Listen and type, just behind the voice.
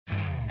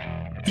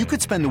You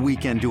could spend the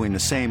weekend doing the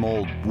same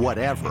old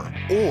whatever,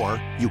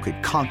 or you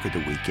could conquer the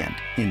weekend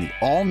in the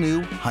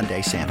all-new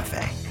Hyundai Santa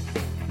Fe.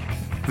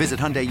 Visit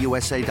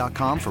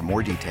HyundaiUSA.com for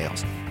more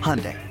details.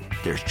 Hyundai,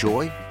 there's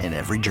joy in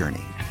every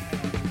journey.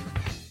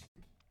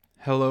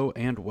 Hello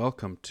and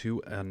welcome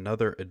to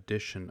another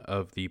edition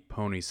of the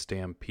Pony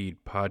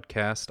Stampede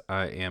podcast.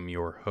 I am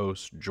your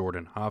host,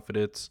 Jordan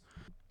Hoffeditz,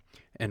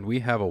 and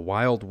we have a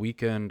wild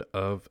weekend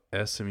of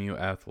SMU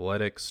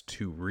athletics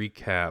to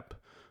recap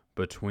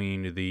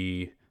between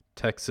the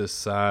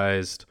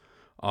Texas-sized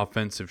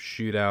offensive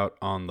shootout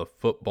on the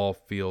football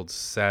field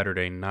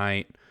Saturday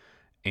night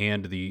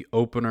and the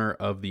opener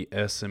of the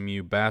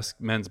SMU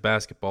men's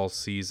basketball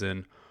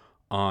season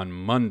on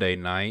Monday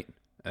night,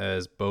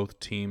 as both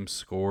teams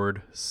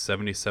scored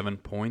 77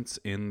 points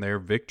in their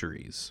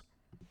victories.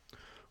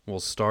 We'll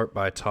start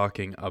by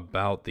talking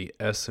about the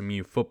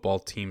SMU football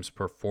team's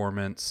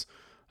performance.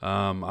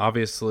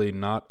 Obviously,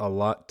 not a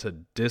lot to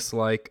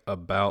dislike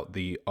about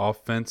the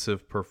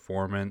offensive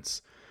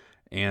performance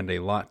and a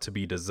lot to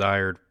be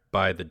desired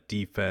by the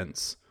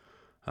defense.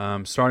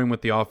 Starting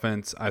with the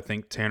offense, I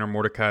think Tanner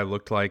Mordecai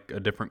looked like a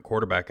different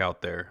quarterback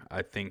out there.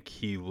 I think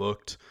he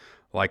looked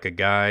like a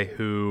guy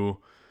who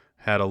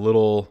had a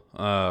little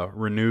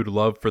renewed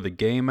love for the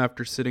game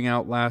after sitting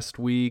out last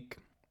week,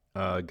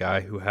 a guy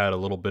who had a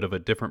little bit of a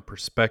different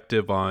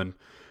perspective on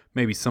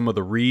maybe some of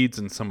the reads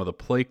and some of the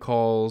play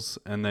calls,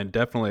 and then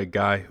definitely a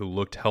guy who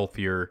looked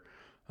healthier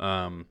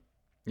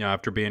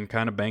after being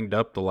kind of banged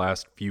up the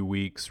last few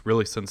weeks,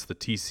 really since the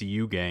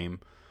TCU game,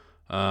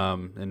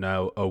 and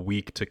now a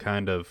week to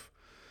kind of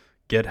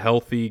get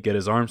healthy, get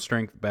his arm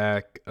strength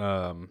back.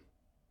 The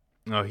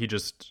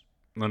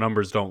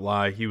numbers don't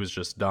lie. He was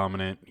just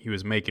dominant. He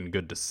was making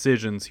good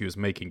decisions. He was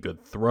making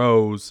good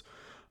throws,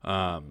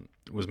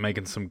 was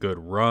making some good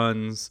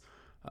runs.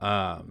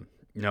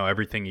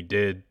 Everything he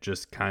did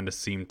just kind of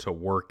seemed to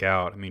work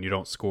out. I mean, you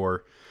don't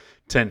score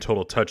 10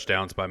 total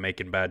touchdowns by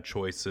making bad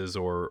choices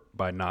or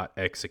by not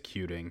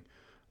executing.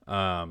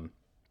 Just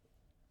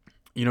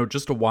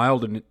a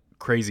wild and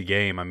crazy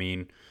game. I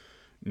mean,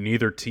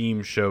 neither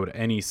team showed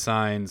any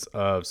signs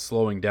of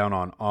slowing down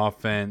on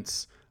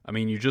offense. I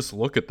mean, you just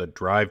look at the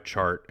drive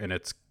chart and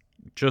it's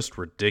just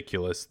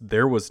ridiculous.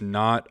 There was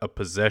not a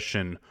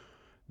possession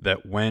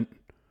that went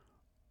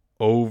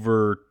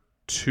over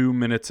 2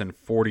 minutes and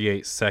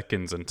 48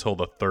 seconds until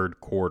the third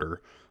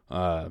quarter.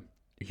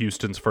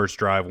 Houston's first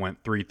drive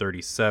went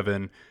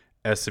 3:37.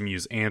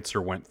 SMU's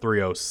answer went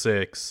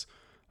 3:06.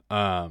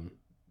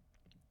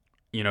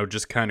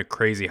 Just kind of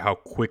crazy how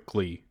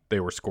quickly they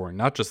were scoring.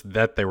 Not just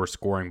that they were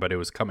scoring, but it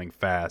was coming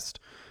fast.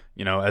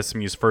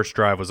 SMU's first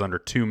drive was under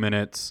 2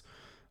 minutes.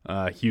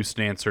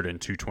 Houston answered in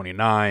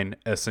 2:29.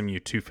 SMU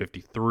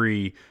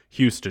 2:53.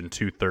 Houston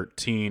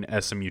 2:13.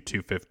 SMU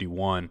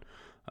 2:51.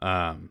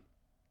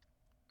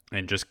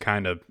 And just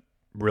kind of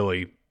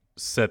really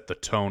set the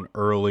tone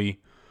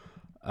early.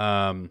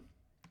 I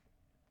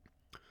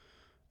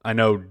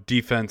know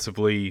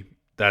defensively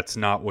that's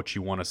not what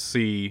you want to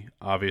see.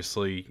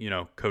 Obviously,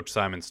 Coach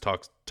Simons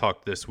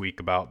talked this week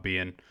about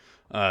being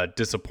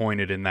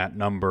disappointed in that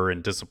number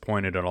and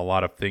disappointed in a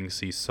lot of things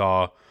he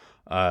saw.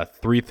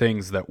 Three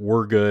things that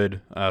were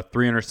good,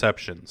 3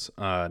 interceptions.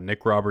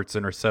 Nick Roberts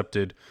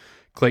intercepted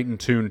Clayton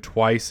Tune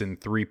twice in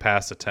 3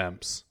 pass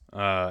attempts,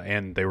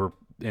 and they were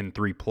in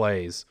 3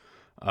 plays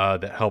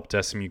that helped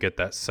SMU get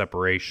that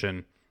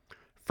separation.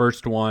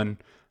 First one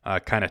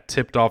kind of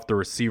tipped off the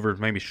receiver's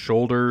maybe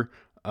shoulder,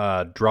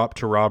 dropped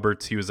to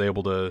Roberts. He was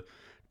able to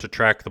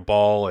track the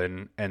ball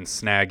and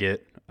snag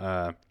it.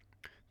 That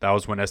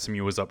was when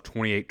SMU was up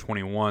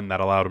 28-21. That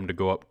allowed him to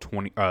go up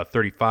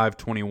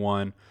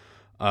 35-21.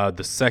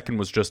 The second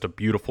was just a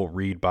beautiful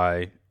read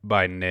by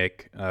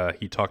Nick.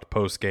 He talked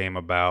post-game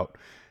about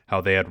how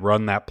they had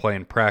run that play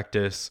in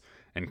practice,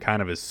 and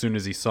kind of as soon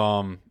as he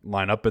saw him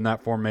line up in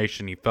that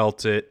formation, he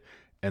felt it,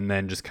 and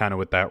then just kind of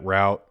with that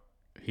route,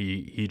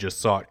 he just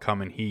saw it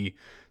coming. He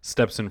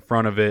steps in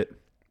front of it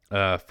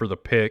for the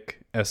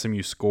pick.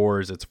 SMU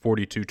scores. It's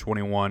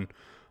 42-21.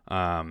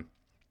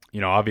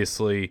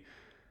 Obviously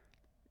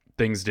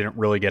things didn't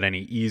really get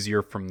any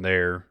easier from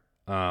there,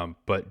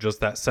 but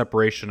just that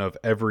separation of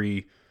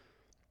every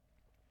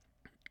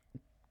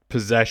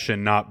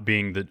possession not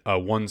being the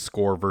one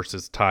score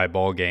versus tie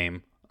ball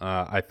game,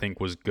 I think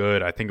was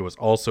good. I think it was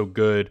also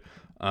good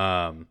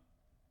that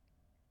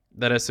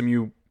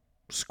SMU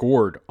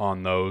scored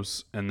on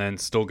those and then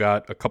still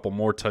got a couple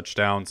more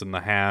touchdowns in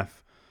the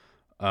half.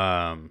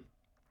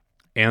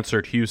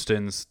 Answered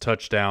Houston's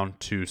touchdown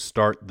to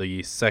start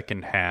the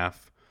second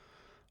half.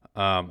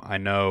 I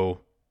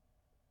know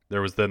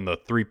there was then the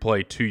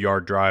 3-play,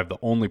 2-yard drive, the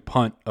only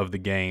punt of the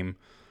game,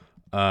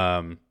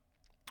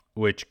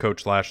 which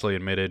Coach Lashley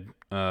admitted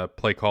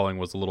play calling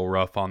was a little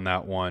rough on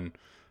that one.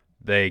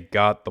 They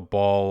got the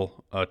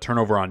ball,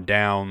 turnover on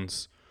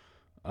downs,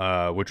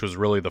 which was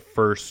really the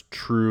first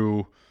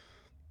true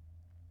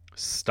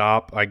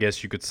stop, I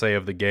guess you could say,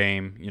 of the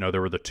game. There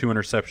were the 2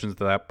 interceptions at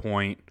that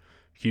point.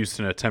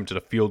 Houston attempted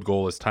a field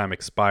goal as time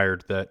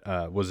expired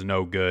that was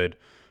no good.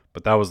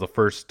 but that was the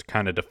first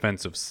kind of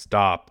defensive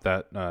stop,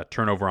 that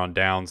turnover on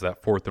downs,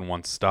 that 4th and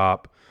 1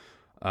 stop.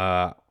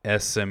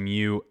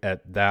 SMU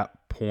at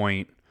that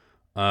point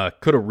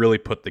could have really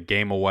put the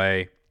game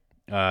away.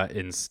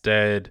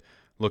 Instead,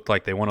 looked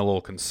like they went a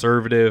little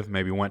conservative,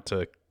 maybe went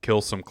to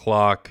kill some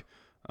clock,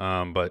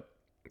 but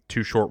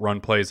 2 short run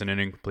plays and an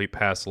incomplete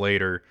pass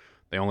later,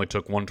 they only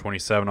took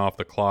 1:27 off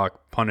the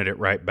clock, punted it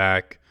right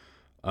back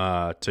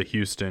to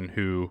Houston,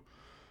 who,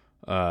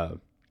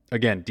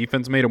 again,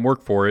 defense made them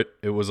work for it.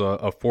 It was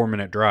a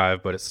 4-minute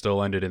drive, but it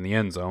still ended in the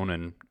end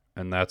zone,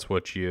 and that's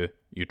what you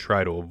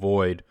try to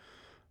avoid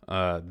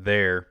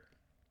there.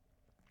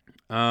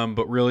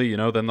 But really,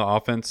 then the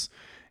offense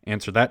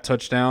answered that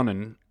touchdown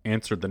and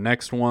answered the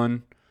next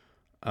one.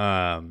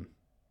 And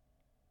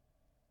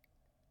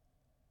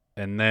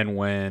then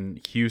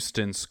when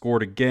Houston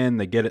scored again,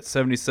 they get it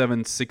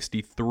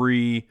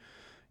 77-63.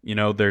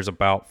 There's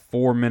about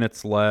 4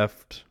 minutes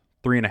left,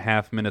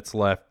 3.5 minutes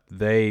left.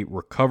 They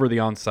recover the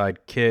onside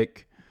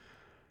kick,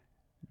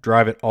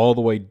 drive it all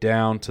the way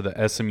down to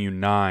the SMU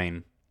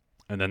 9,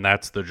 and then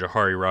that's the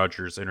Jahari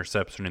Rogers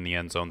interception in the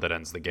end zone that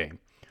ends the game.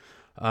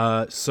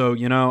 So,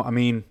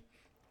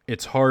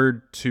 it's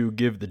hard to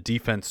give the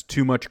defense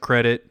too much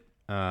credit.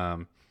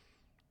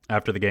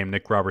 After the game,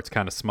 Nick Roberts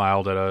kind of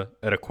smiled at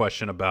a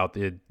question about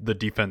the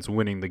defense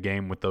winning the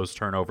game with those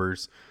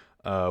turnovers,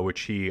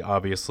 which he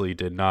obviously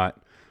did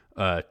not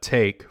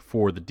take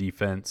for the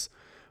defense.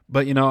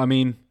 But,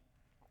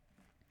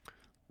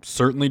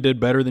 certainly did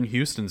better than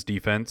Houston's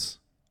defense.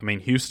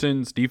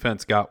 Houston's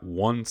defense got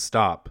 1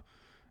 stop,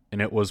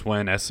 and it was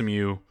when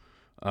SMU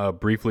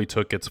briefly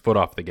took its foot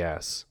off the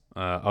gas.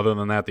 Other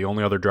than that, the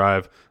only other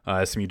drive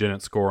SMU didn't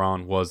score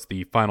on was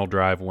the final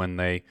drive when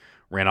they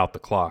ran out the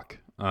clock.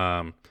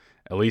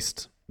 At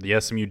least the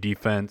SMU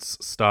defense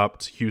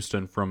stopped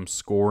Houston from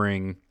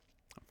scoring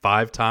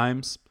 5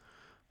 times.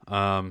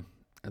 And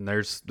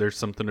there's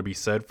something to be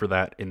said for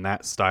that in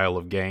that style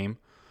of game.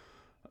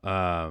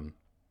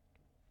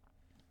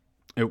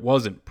 It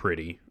wasn't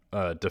pretty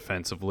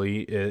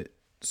defensively. It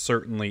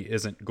certainly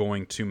isn't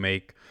going to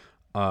make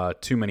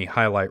too many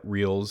highlight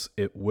reels.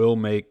 It will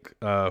make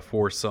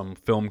for some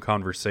film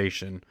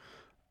conversation.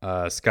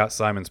 Scott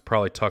Simons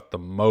probably talked the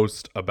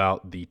most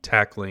about the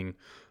tackling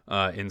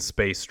in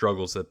space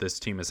struggles that this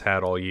team has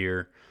had all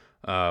year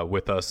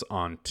with us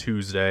on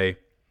Tuesday.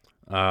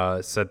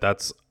 Said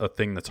that's a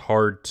thing that's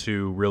hard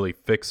to really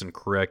fix and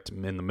correct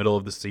in the middle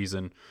of the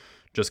season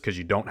just because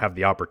you don't have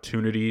the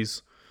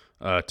opportunities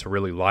to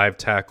really live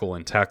tackle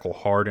and tackle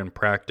hard in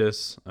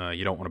practice.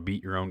 You don't want to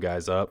beat your own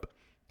guys up.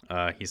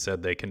 He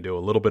said they can do a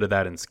little bit of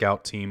that in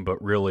scout team,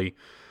 but really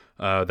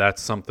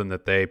that's something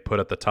that they put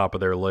at the top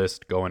of their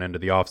list going into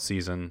the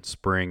offseason,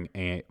 spring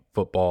and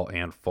football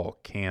and fall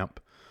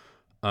camp.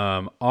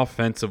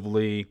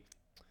 Offensively,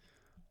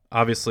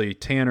 obviously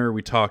Tanner,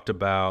 we talked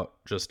about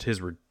just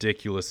his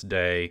ridiculous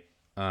day,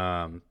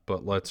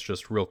 but let's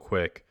just real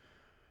quick.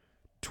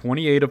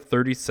 28 of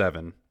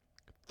 37,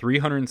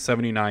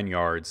 379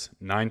 yards,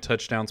 9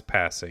 touchdowns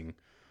passing,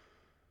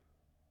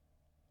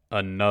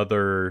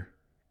 another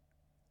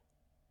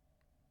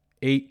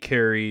 8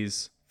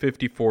 carries,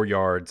 54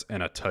 yards,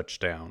 and a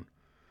touchdown.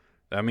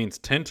 That means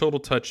 10 total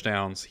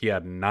touchdowns. He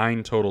had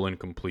 9 total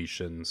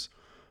incompletions.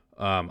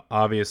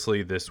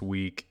 Obviously, this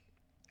week,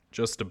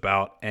 just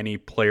about any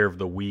Player of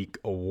the Week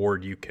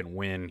award you can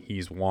win,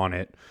 he's won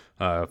it.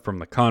 From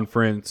the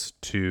conference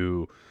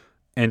to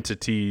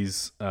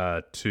entities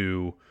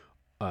to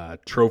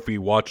trophy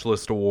watch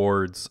list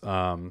awards.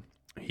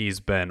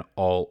 He's been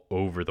all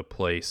over the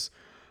place.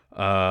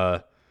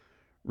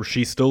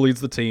 Rasheed still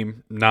leads the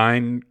team.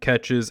 9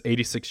 catches,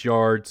 86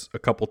 yards, a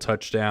couple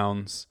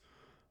touchdowns.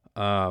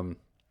 But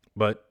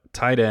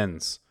tight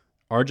ends,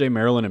 R.J.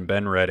 Maryland and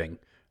Ben Redding,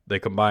 they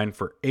combined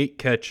for 8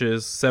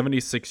 catches,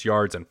 76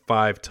 yards, and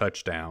 5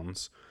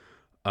 touchdowns.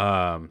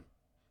 Caught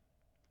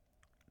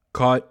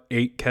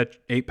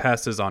 8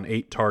 passes on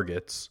 8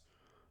 targets.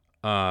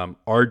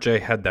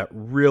 RJ had that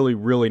really,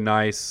 really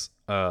nice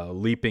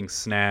leaping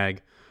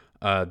snag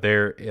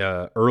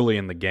there early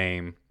in the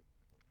game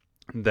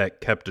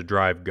that kept a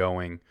drive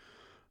going.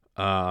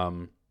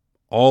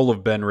 All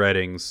of Ben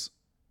Redding's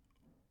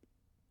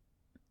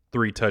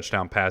 3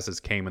 touchdown passes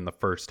came in the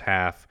first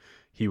half.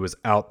 He was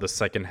out the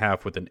second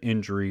half with an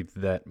injury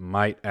that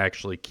might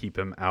actually keep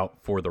him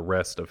out for the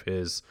rest of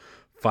his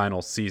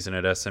final season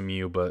at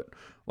SMU. But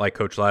like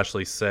Coach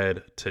Lashley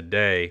said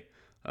today,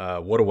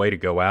 what a way to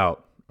go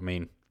out.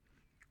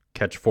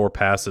 Catch 4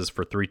 passes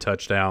for 3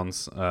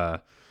 touchdowns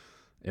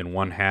in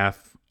one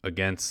half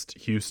against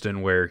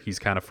Houston, where he's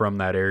kind of from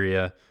that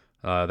area.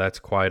 That's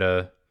quite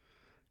a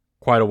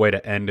way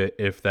to end it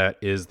if that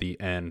is the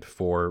end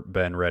for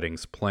Ben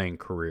Redding's playing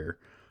career.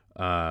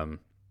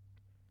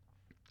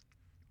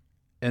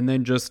 And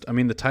then just,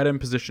 the tight end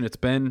position, it's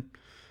been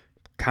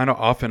kind of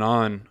off and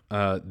on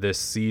this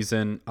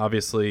season.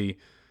 Obviously,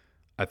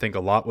 I think a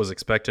lot was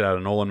expected out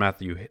of Nolan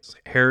Matthew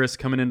Harris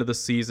coming into the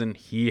season.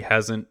 He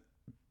hasn't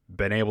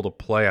been able to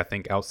play, I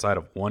think, outside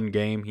of one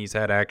game he's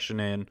had action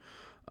in.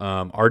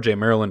 R.J.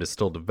 Maryland is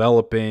still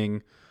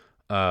developing.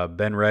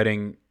 Ben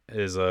Redding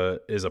is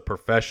a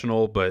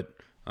professional, but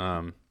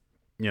probably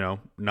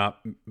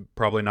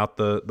not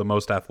the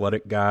most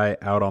athletic guy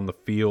out on the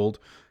field.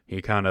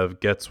 He kind of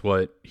gets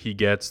what he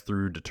gets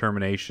through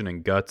determination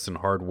and guts and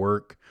hard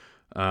work.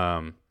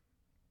 So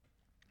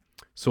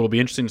it'll be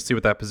interesting to see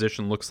what that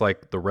position looks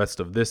like the rest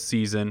of this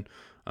season.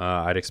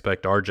 I'd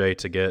expect RJ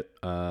to get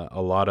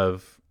a lot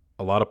of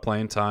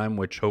playing time,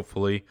 which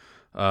hopefully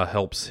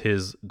helps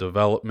his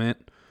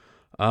development.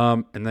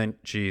 And then,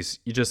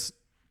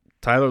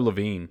 Tyler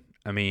Lavine.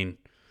 I mean,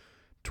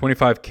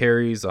 25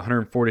 carries,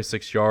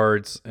 146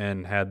 yards,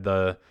 and had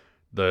the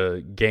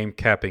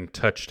game-capping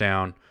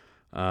touchdown.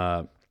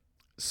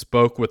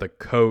 Spoke with a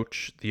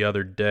coach the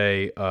other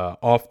day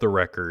off the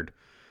record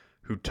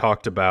who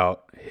talked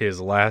about his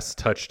last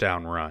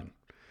touchdown run.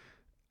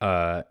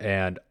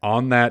 And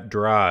on that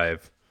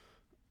drive,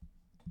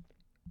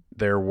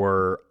 there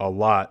were a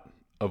lot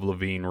of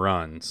Lavine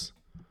runs.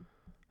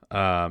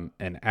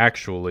 And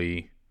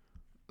actually,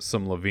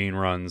 some Lavine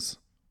runs,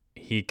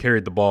 he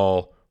carried the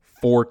ball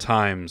 4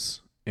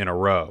 times in a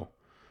row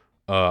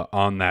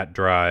on that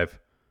drive.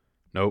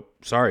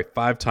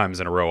 5 times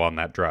in a row on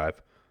that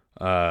drive.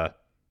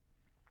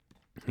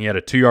 He had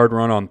a 2-yard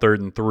run on 3rd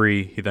and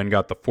 3. He then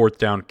got the 4th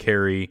down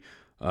carry,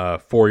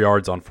 4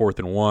 yards on 4th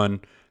and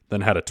 1.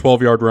 Then had a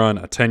 12-yard run,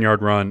 a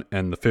 10-yard run,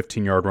 and the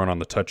 15-yard run on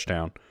the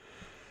touchdown.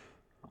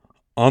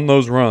 On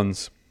those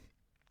runs,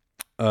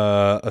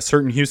 a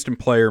certain Houston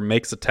player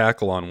makes a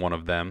tackle on one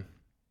of them.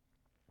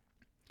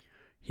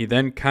 He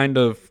then kind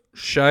of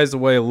shies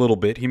away a little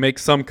bit. He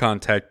makes some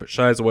contact, but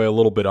shies away a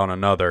little bit on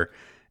another.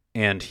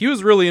 And he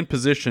was really in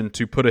position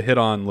to put a hit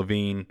on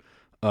Lavine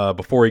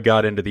before he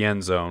got into the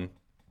end zone.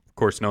 Of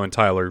course, knowing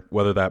Tyler,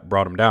 whether that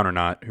brought him down or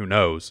not, who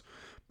knows.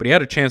 But he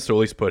had a chance to at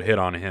least put a hit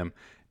on him,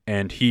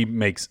 and he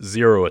makes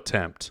 0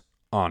 attempt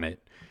on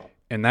it.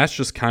 And that's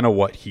just kind of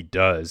what he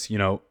does.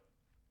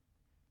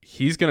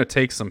 He's going to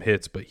take some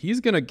hits, but he's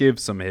going to give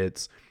some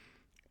hits.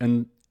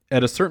 And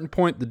at a certain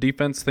point, the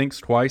defense thinks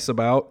twice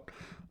about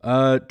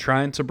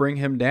trying to bring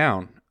him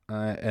down.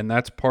 And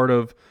that's part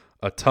of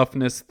a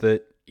toughness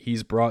that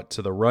he's brought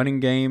to the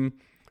running game,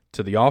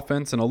 to the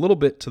offense, and a little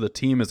bit to the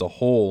team as a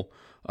whole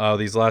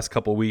these last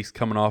couple of weeks,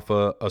 coming off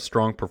a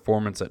strong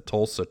performance at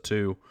Tulsa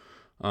too.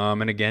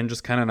 And again,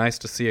 just kind of nice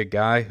to see a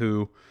guy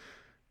who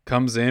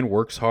comes in,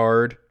 works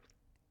hard,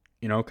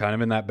 kind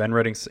of in that Ben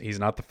Redding. He's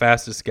not the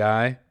fastest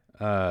guy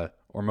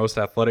or most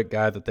athletic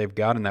guy that they've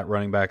got in that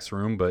running backs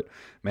room, but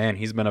man,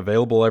 he's been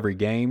available every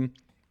game.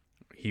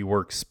 He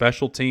works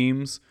special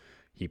teams.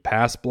 He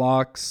pass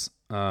blocks.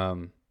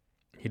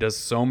 He does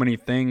so many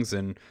things,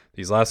 and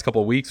these last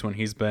couple of weeks when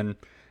he's been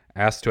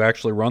asked to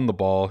actually run the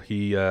ball,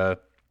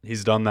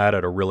 he's done that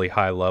at a really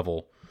high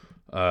level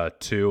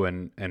too,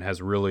 and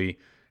has really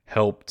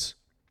helped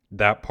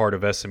that part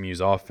of SMU's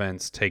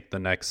offense take the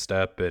next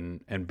step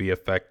and be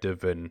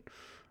effective, and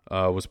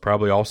was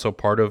probably also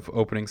part of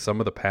opening some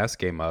of the pass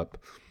game up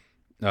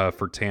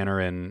for Tanner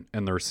and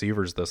the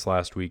receivers this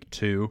last week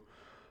too.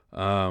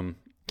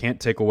 Can't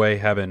take away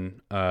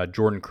having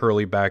Jordan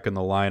Curley back in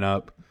the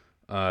lineup.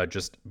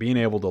 Just being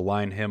able to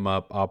line him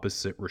up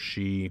opposite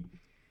Rasheed.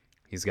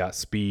 He's got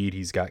speed.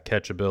 He's got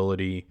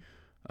catchability.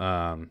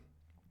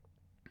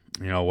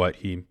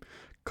 He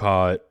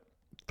caught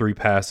 3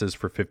 passes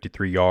for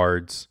 53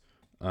 yards.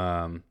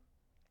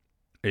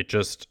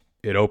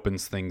 It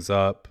opens things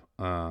up.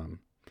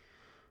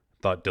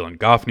 Thought Dylan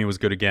Goffney was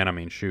good again. I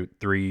mean,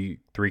 three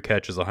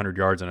catches, 100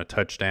 yards, and a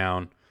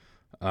touchdown.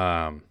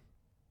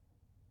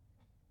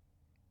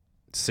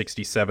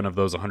 67 of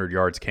those 100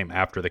 yards came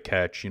after the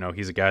catch.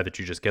 He's a guy that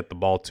you just get the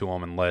ball to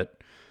him and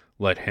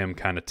let him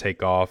kind of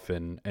take off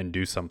and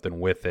do something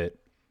with it.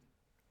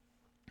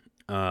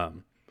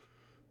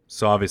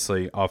 So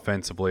obviously,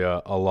 offensively,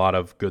 a lot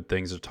of good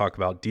things to talk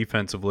about.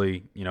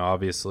 Defensively,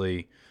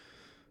 obviously,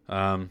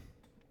 there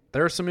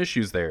are some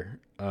issues there.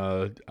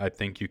 I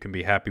think you can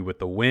be happy with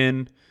the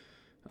win,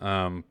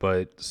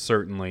 but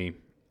certainly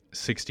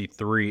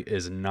 63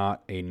 is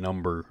not a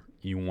number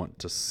you want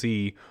to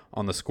see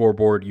on the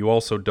scoreboard. You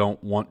also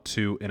don't want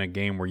to, in a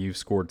game where you've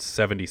scored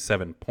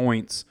 77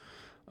 points,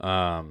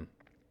 to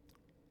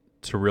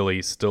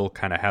really still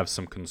kind of have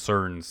some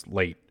concerns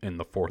late in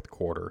the fourth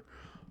quarter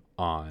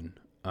on.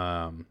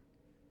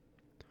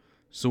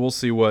 So we'll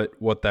see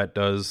what that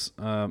does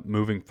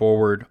moving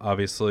forward.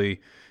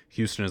 Obviously,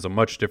 Houston is a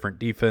much different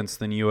defense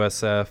than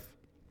USF.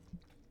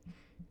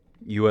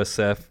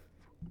 USF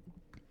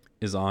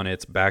is on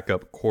its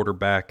backup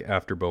quarterback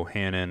after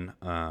Bohannon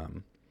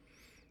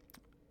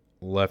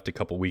left a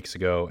couple weeks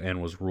ago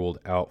and was ruled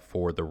out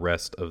for the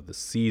rest of the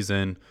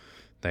season.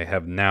 They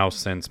have now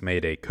since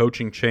made a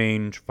coaching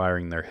change,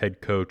 firing their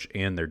head coach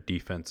and their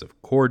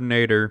defensive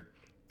coordinator.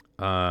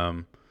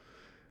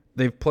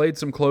 They've played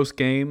some close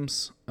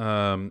games.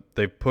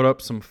 They've put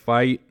up some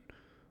fight.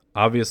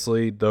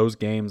 Obviously, those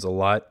games a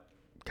lot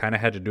kind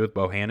of had to do with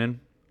Bohannon,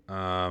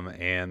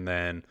 and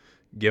then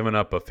giving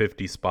up a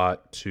 50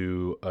 spot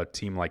to a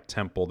team like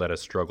Temple that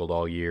has struggled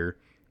all year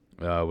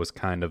was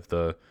kind of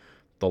the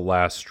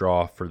last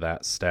straw for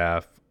that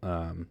staff.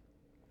 So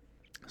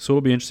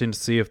it'll be interesting to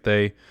see if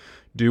they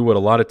do what a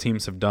lot of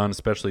teams have done,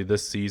 especially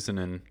this season,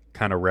 and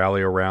kind of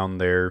rally around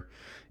their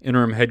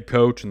interim head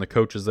coach and the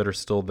coaches that are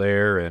still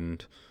there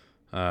and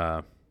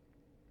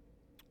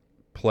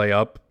play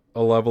up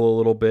a level a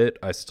little bit.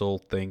 I still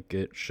think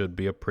it should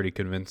be a pretty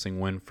convincing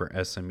win for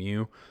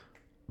SMU,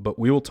 but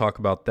we will talk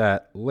about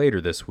that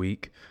later this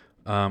week.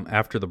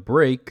 After the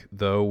break,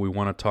 though, we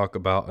want to talk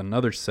about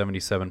another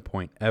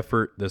 77-point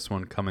effort, this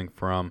one coming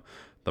from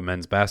the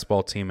men's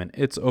basketball team and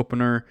its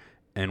opener,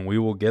 and we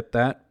will get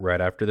that right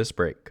after this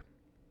break.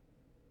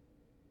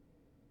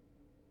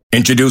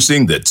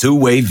 Introducing the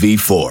Two-Way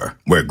V4,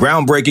 where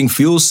groundbreaking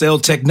fuel cell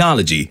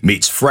technology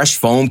meets fresh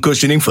foam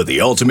cushioning for the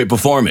ultimate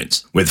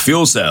performance. With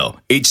Fuel Cell,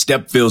 each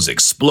step feels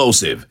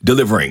explosive,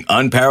 delivering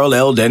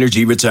unparalleled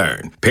energy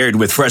return. Paired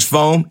with fresh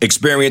foam,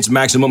 experience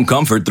maximum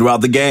comfort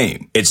throughout the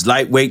game. Its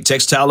lightweight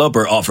textile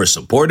upper offers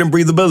support and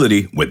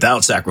breathability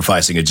without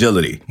sacrificing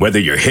agility. Whether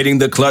you're hitting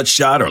the clutch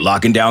shot or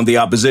locking down the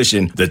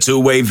opposition, the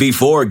Two-Way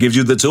V4 gives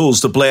you the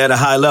tools to play at a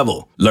high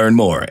level. Learn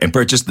more and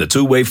purchase the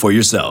Two-Way for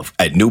yourself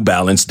at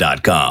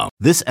newbalance.com.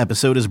 This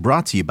episode is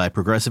brought to you by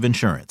Progressive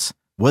Insurance.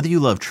 Whether you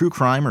love true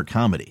crime or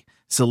comedy,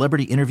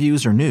 celebrity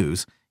interviews or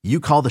news,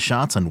 you call the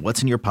shots on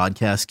what's in your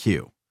podcast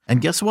queue.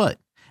 And guess what?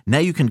 Now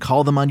you can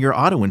call them on your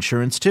auto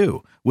insurance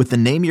too with the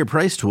Name Your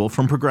Price tool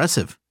from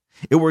Progressive.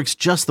 It works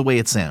just the way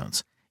it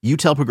sounds. You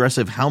tell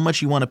Progressive how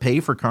much you want to pay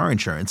for car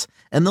insurance,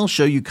 and they'll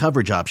show you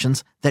coverage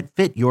options that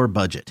fit your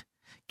budget.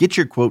 Get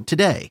your quote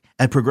today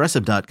at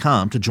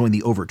Progressive.com to join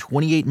the over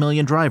 28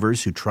 million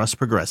drivers who trust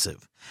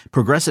Progressive.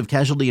 Progressive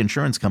Casualty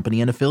Insurance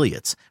Company and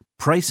Affiliates.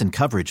 Price and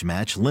coverage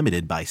match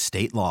limited by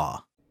state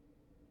law.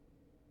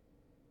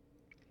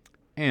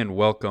 And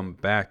welcome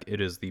back.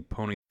 It is the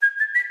Pony.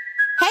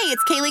 Hey,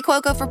 it's Kaylee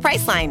Cuoco for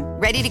Priceline.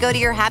 Ready to go to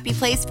your happy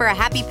place for a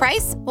happy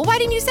price? Well, why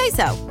didn't you say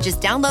so? Just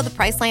download the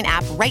Priceline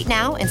app right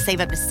now and save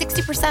up to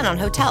 60% on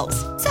hotels.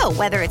 So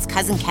whether it's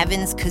Cousin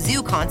Kevin's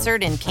Kazoo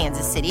Concert in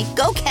Kansas City,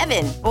 go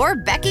Kevin, or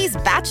Becky's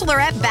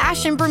Bachelorette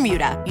Bash in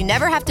Bermuda, you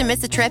never have to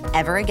miss a trip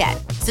ever again.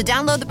 So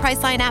download the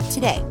Priceline app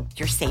today.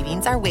 Your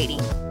savings are waiting.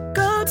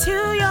 Go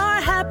to your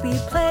happy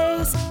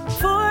place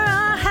for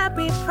a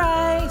happy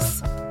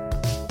price.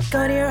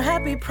 Go to your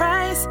happy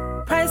price,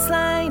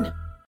 Priceline.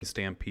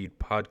 Stampede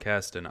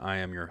podcast, and I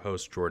am your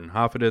host, Jordan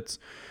Hoffeditz.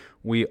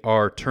 We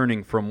are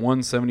turning from one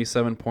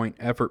 77-point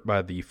effort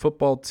by the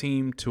football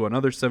team to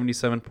another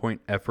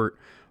 77-point effort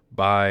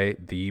by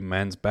the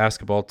men's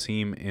basketball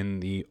team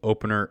in the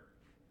opener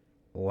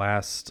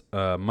last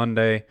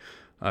Monday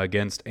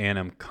against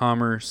A&M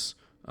Commerce.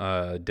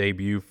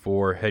 Debut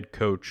for head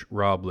coach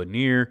Rob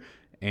Lanier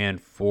and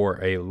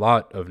for a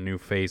lot of new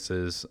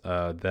faces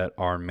that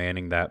are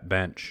manning that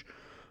bench.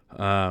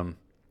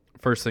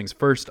 First things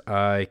first,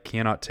 I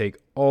cannot take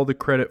all the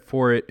credit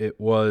for it. It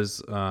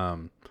was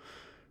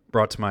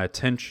brought to my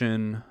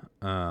attention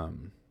by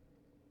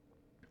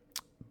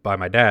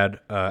my dad,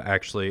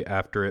 actually,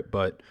 after it.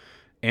 But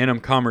A&M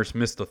Commerce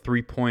missed a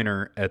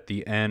three-pointer at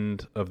the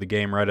end of the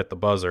game, right at the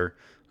buzzer,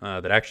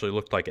 that actually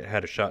looked like it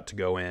had a shot to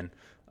go in.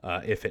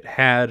 If it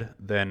had,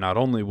 then not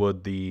only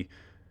would the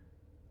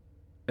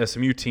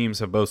SMU teams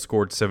have both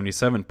scored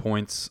 77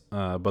 points,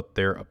 but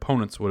their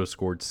opponents would have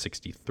scored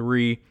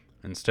 63.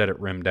 Instead, it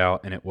rimmed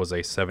out, and it was a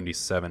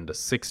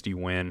 77-60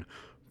 win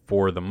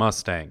for the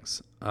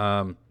Mustangs.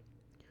 I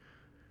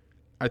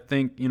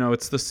think,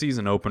 it's the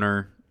season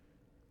opener.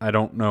 I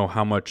don't know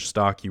how much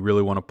stock you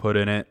really want to put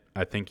in it.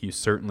 I think you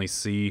certainly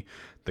see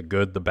the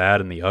good, the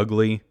bad, and the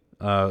ugly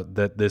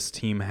that this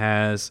team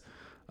has.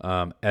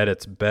 At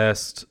its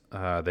best,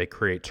 they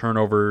create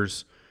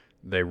turnovers.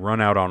 They run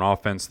out on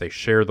offense. They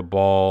share the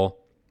ball.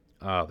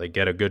 They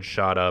get a good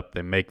shot up.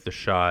 They make the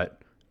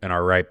shot and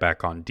are right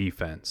back on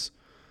defense.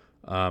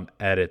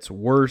 At its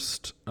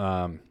worst,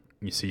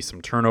 you see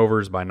some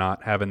turnovers by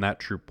not having that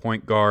true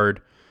point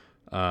guard.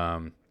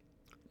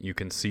 You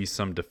can see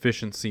some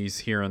deficiencies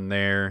here and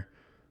there.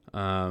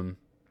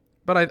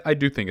 But I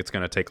do think it's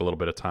going to take a little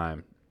bit of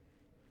time.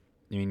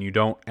 I mean, you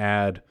don't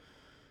add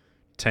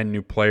 10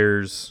 new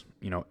players,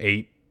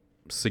 8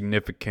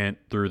 significant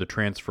through the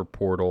transfer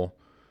portal,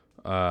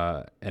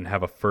 and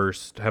have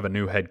a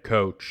new head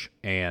coach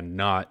and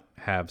not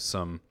have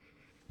some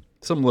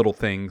little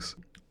things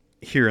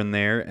here and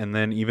there, and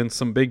then even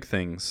some big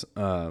things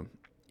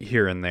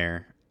here and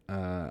there.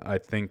 I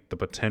think the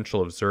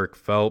potential of Zurich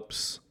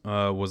Phelps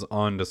was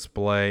on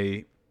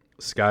display.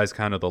 Sky's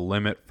kind of the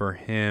limit for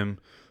him.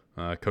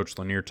 Coach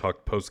Lanier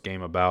talked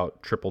post-game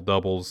about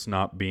triple-doubles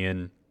not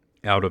being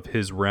out of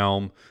his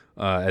realm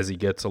as he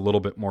gets a little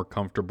bit more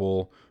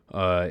comfortable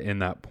in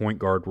that point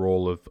guard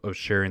role of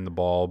sharing the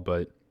ball.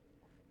 But,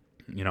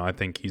 I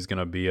think he's going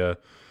to be a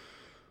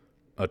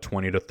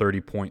 20 to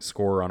 30 point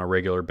scorer on a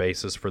regular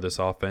basis for this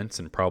offense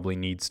and probably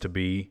needs to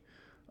be.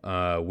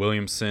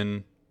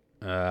 Williamson,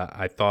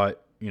 I thought,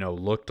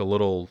 looked a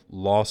little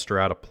lost or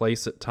out of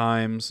place at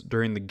times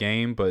during the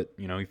game, but,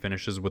 he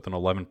finishes with an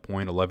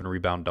 11-point,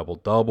 11-rebound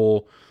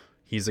double-double.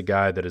 He's a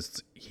guy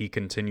that he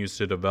continues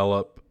to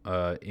develop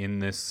in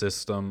this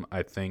system,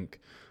 I think,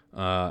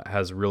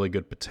 has really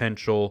good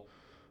potential.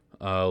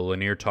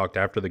 Lanier talked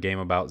after the game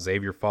about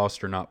Xavier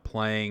Foster not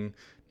playing,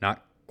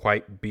 not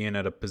quite being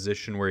at a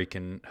position where he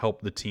can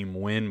help the team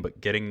win,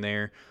 but getting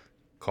there.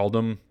 Called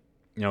him,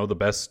 the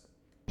best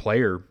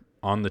player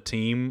on the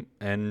team,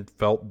 and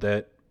felt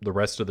that the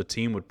rest of the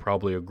team would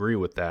probably agree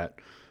with that.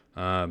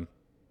 And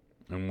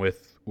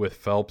with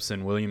Phelps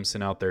and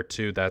Williamson out there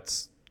too,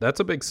 that's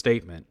a big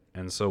statement.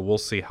 And so we'll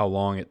see how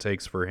long it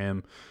takes for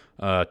him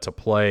to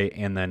play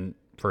and then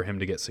for him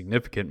to get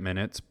significant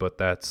minutes, but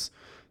that's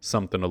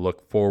something to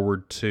look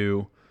forward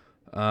to.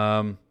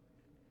 I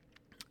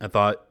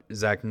thought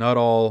Zach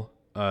Nuttall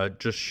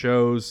just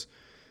shows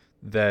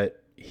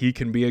that he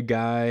can be a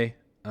guy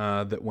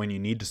that when you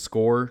need to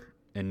score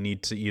and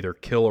need to either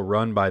kill a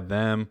run by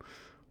them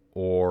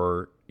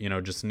or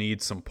just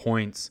need some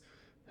points,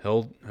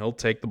 he'll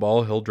take the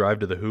ball, he'll drive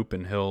to the hoop,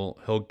 and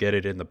he'll get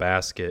it in the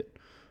basket.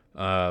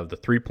 The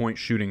 3-point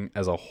shooting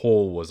as a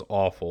whole was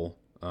awful,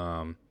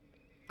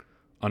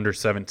 under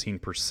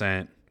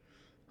 17%.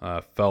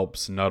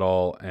 Phelps,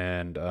 Nuttall,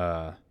 and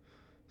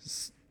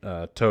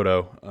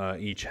Toto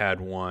each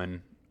had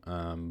one,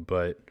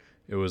 but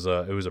it was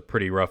a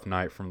pretty rough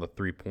night from the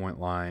 3-point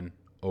line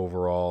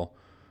overall.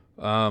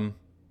 I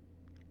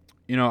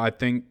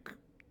think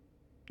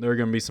there are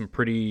going to be some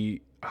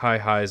pretty high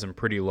highs and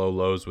pretty low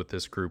lows with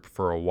this group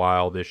for a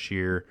while this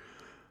year.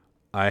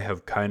 I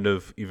have kind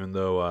of, even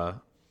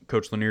though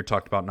Coach Lanier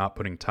talked about not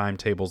putting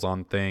timetables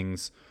on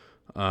things,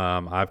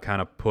 I've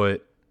kind of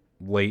put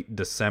late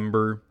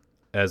December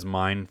as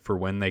mine for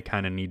when they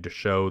kind of need to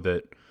show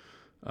that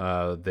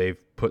they've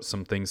put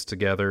some things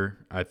together.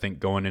 I think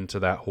going into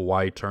that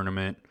Hawaii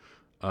tournament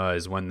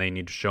is when they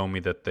need to show me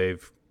that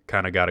they've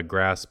kind of got a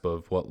grasp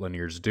of what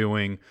Lanier's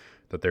doing,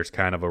 that there's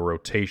kind of a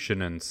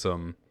rotation and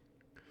some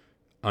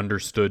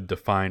understood,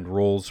 defined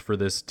roles for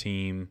this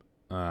team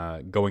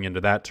going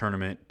into that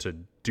tournament to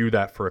do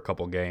that for a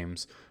couple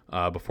games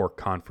before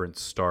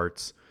conference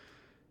starts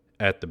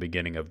at the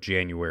beginning of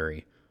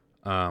January.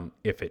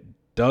 If it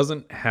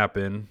doesn't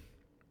happen,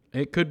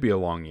 it could be a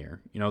long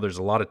year. There's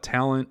a lot of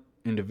talent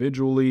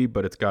individually,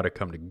 but it's got to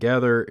come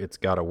together. It's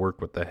got to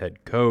work with the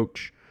head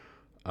coach.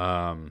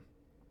 We'll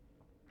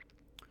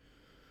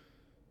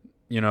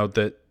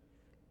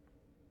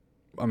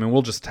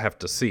just have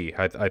to see.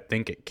 I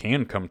think it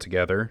can come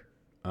together.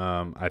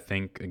 I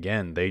think,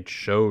 again, they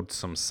showed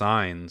some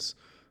signs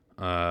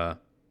of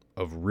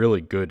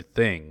really good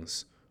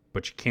things,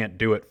 but you can't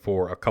do it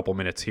for a couple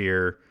minutes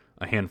here,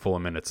 a handful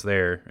of minutes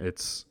there.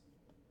 It's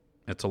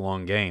a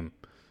long game.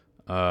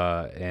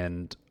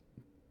 And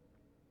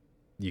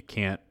you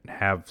can't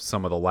have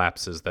some of the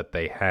lapses that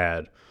they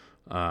had,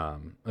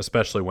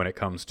 especially when it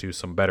comes to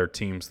some better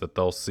teams that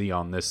they'll see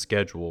on this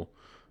schedule.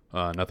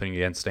 Nothing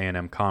against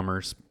A&M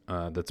Commerce.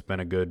 That's been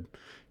a good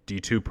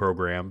D2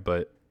 program,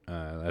 but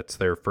that's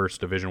their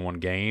first Division I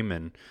game,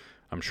 and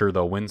I'm sure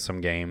they'll win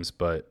some games,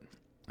 but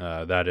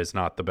that is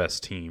not the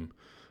best team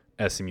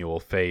SMU will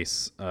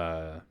face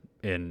on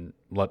the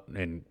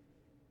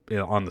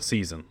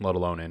season, let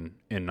alone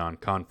in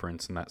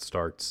non-conference, and that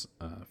starts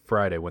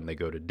Friday when they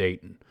go to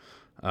Dayton.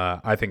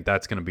 I think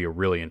that's going to be a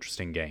really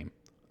interesting game.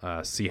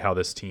 See how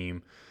this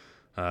team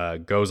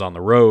goes on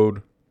the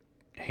road,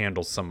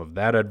 handles some of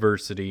that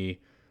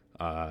adversity,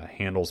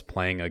 handles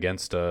playing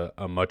against a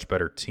much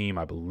better team.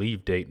 I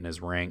believe Dayton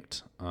is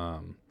ranked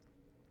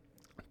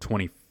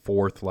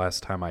 24th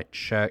last time I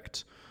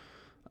checked.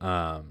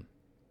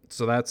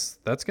 So that's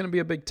going to be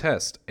a big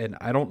test. And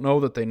I don't know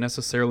that they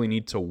necessarily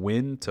need to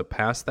win to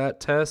pass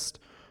that test,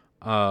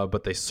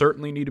 but they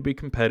certainly need to be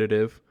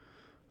competitive.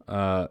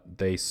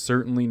 They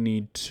certainly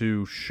need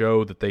to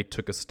show that they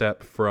took a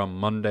step from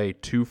Monday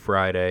to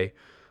Friday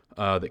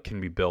that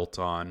can be built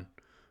on.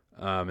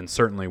 And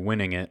certainly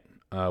winning it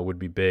would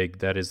be big.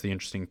 That is the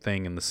interesting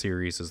thing in the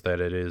series, is that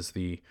it is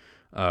the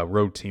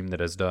road team that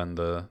has done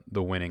the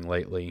winning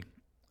lately,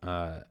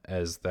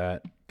 as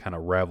that kind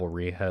of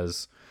rivalry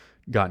has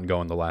gotten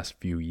going the last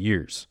few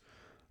years.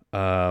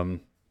 I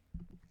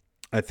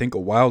think a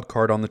wild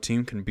card on the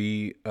team can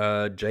be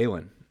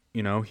Jalen.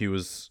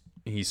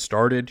 He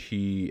started.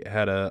 He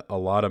had a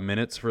lot of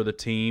minutes for the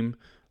team.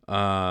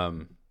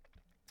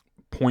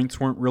 Points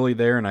weren't really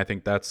there, and I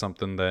think that's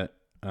something that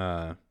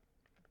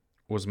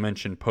was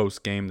mentioned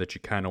post-game, that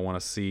you kind of want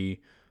to see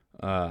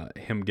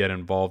him get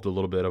involved a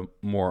little bit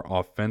more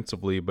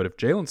offensively. But if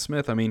Jalen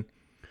Smith,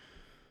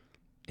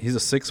 he's a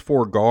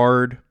 6'4"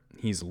 guard.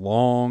 He's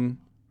long.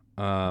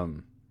 I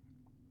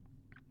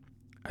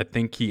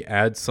think he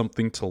adds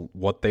something to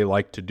what they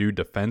like to do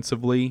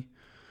defensively.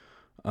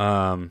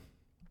 He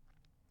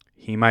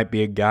might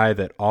be a guy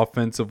that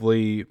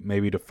offensively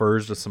maybe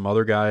defers to some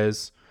other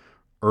guys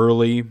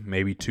early,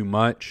 maybe too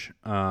much.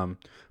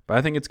 But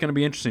I think it's going to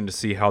be interesting to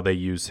see how they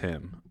use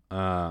him.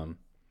 The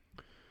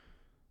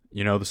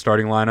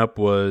starting lineup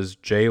was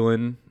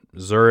Jalen,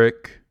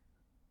 Zurich,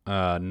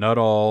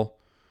 Nuttall,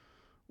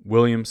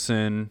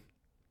 Williamson,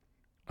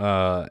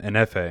 and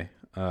Efe.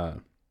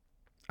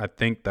 I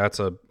think that's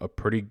a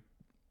pretty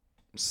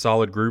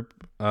solid group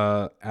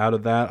out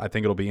of that. I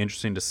think it'll be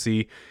interesting to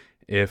see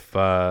if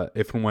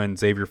and when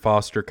Xavier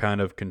Foster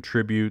kind of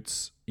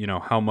contributes,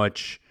 how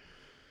much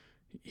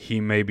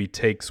he maybe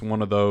takes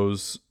one of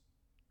those,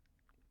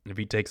 if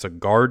he takes a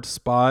guard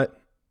spot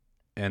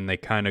and they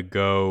kind of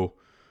go,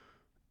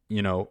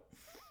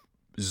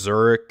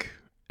 Zurich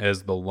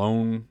as the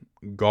lone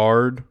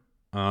guard,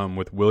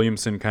 with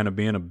Williamson kind of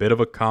being a bit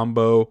of a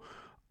combo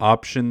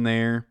option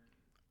there.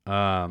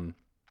 I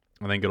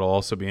think it'll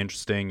also be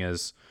interesting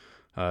as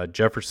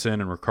Jefferson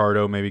and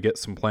Ricardo maybe get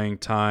some playing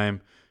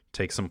time,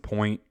 take some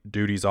point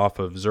duties off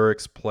of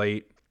Zurich's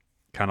plate,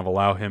 kind of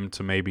allow him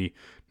to maybe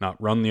not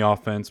run the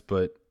offense,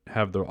 but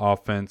have the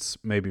offense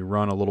maybe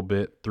run a little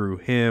bit through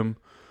him.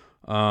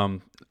 I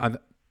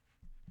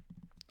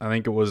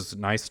think it was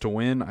nice to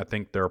win. I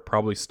think there are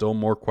probably still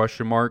more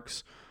question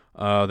marks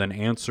than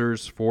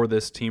answers for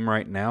this team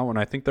right now, and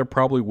I think there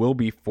probably will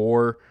be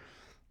for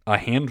a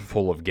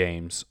handful of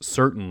games,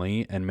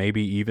 certainly, and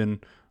maybe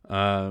even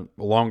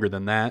longer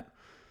than that.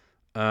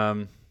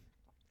 I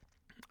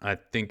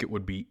think it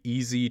would be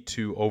easy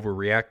to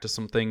overreact to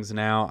some things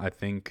now. I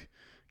think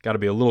got to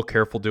be a little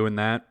careful doing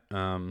that.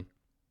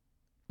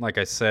 Like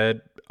I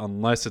said,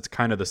 unless it's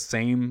kind of the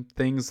same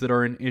things that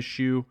are an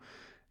issue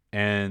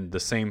and the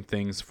same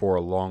things for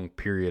a long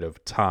period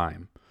of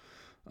time.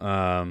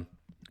 And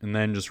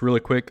then just really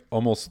quick,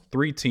 almost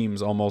 3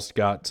 teams almost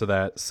got to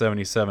that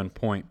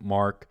 77-point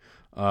mark.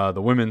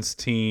 The women's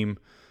team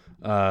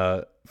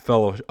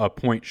fell a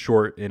point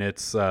short in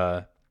its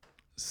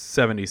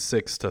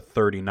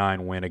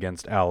 76-39 win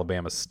against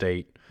Alabama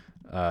State.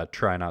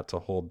 Try not to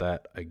hold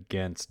that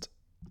against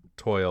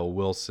Toya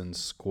Wilson's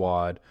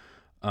squad.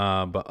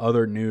 But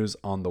other news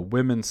on the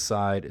women's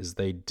side is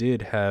they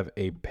did have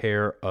a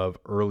pair of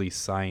early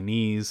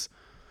signees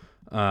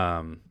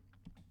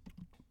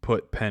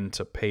put pen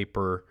to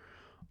paper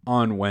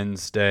on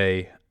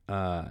Wednesday.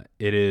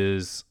 It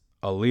is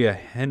Aaliyah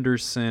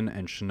Henderson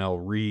and Chanel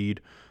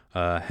Reed.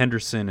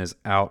 Henderson is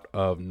out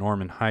of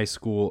Norman High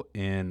School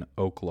in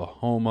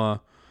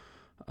Oklahoma.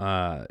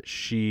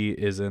 She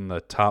is in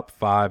the top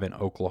 5 in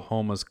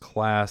Oklahoma's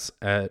class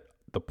at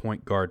the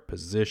point guard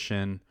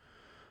position.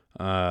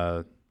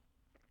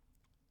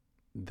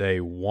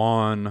 They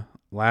won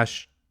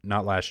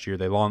not last year.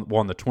 They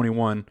won the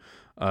 21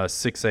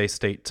 6A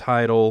state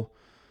title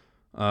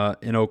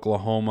in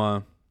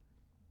Oklahoma.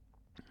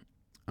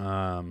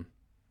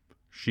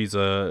 She's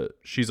a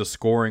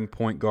scoring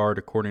point guard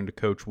according to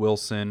Coach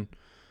Wilson.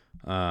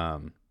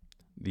 The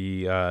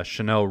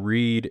Chanel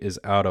Reed is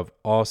out of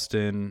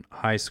Austin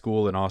High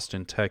School in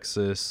Austin,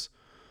 Texas.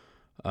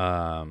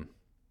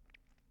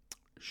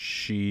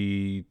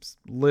 She's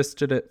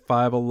listed at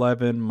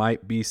 5'11",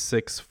 might be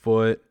 6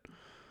 foot.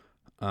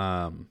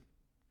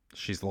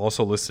 She's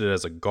also listed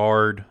as a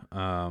guard.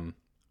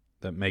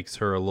 That makes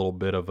her a little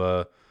bit of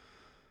an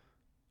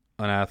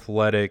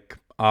athletic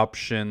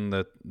option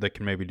that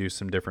can maybe do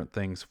some different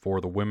things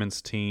for the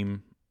women's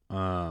team.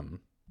 A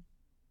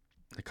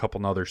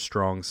couple other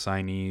strong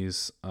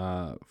signees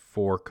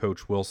for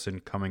Coach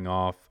Wilson coming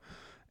off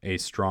a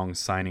strong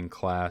signing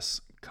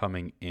class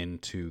coming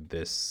into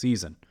this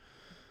season.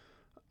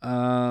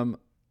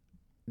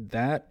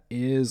 That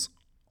is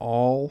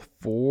all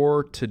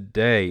for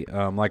today.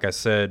 Like I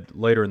said,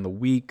 later in the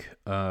week,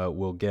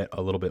 we'll get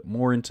a little bit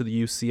more into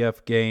the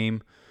UCF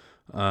game.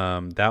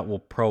 That will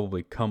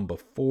probably come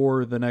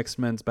before the next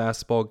men's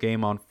basketball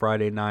game on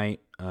Friday night.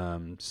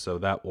 So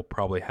that will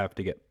probably have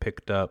to get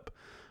picked up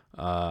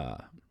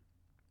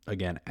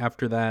again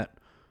after that.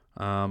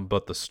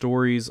 But the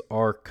stories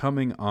are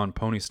coming on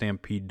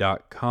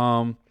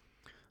PonyStampede.com.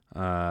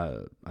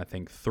 I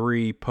think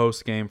 3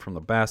 post-game from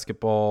the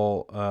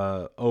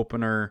basketball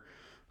opener.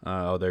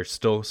 There's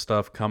still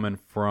stuff coming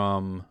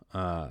from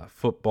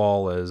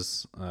football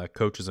as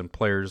coaches and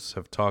players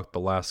have talked the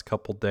last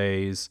couple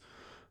days.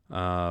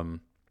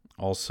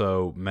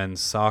 Also,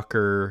 men's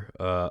soccer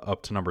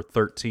up to number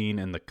 13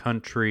 in the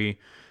country.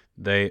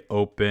 They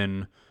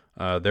open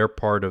their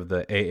part of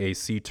the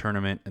AAC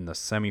tournament in the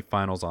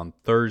semifinals on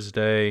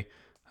Thursday.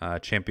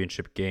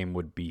 Championship game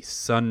would be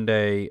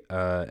Sunday,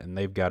 and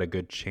they've got a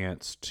good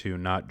chance to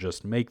not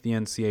just make the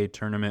NCAA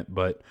tournament,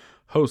 but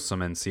host some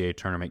NCAA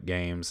tournament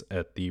games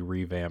at the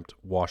revamped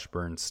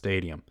Washburn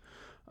Stadium.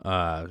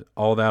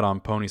 All that on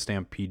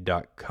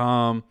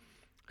PonyStampede.com.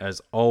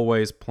 As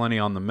always, plenty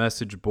on the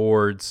message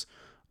boards,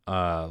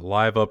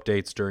 live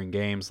updates during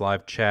games,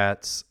 live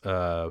chats.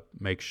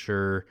 Make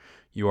sure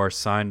you are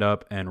signed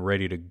up and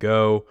ready to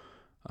go.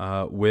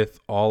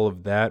 With all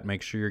of that,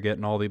 make sure you're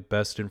getting all the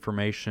best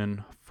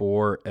information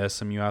for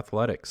SMU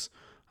Athletics.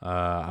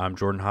 I'm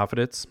Jordan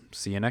Hoffeditz.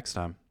 See you next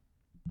time.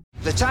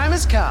 The time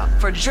has come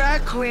for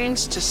drag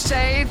queens to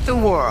save the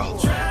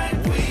world.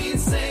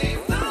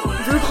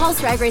 RuPaul's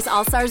Drag Race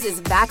All-Stars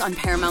is back on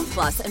Paramount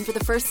Plus, and for the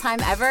first time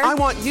ever, I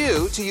want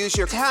you to use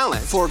your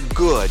talent for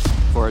good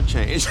for a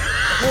change. 8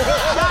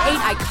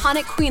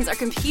 iconic queens are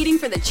competing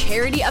for the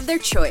charity of their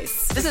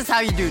choice. This is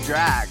how you do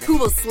drag. Who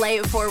will slay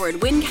it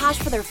forward, win cash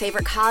for their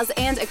favorite cause,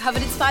 and a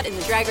coveted spot in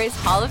the Drag Race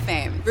Hall of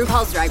Fame.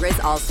 RuPaul's Drag Race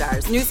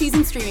All-Stars. New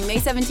season streaming May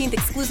 17th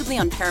exclusively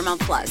on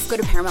Paramount Plus. Go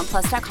to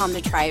ParamountPlus.com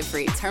to try it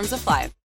free. Terms apply.